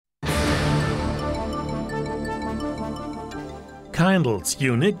Kaindl's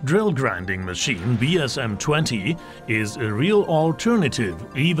unique drill grinding machine BSM-20 is a real alternative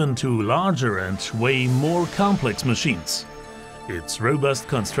even to larger and way more complex machines. Its robust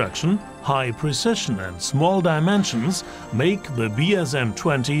construction, high precision and small dimensions make the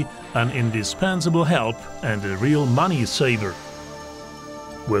BSM-20 an indispensable help and a real money saver.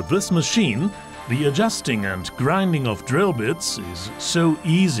 With this machine, the adjusting and grinding of drill bits is so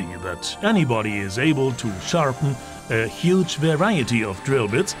easy that anybody is able to sharpen a huge variety of drill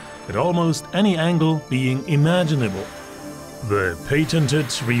bits at almost any angle being imaginable. The patented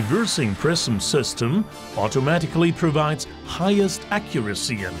reversing prism system automatically provides highest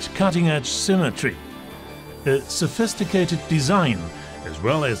accuracy and cutting-edge symmetry. A sophisticated design, as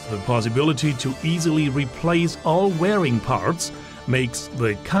well as the possibility to easily replace all wearing parts, makes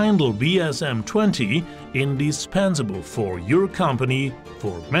the Kaindl BSM-20 indispensable for your company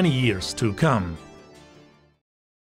for many years to come.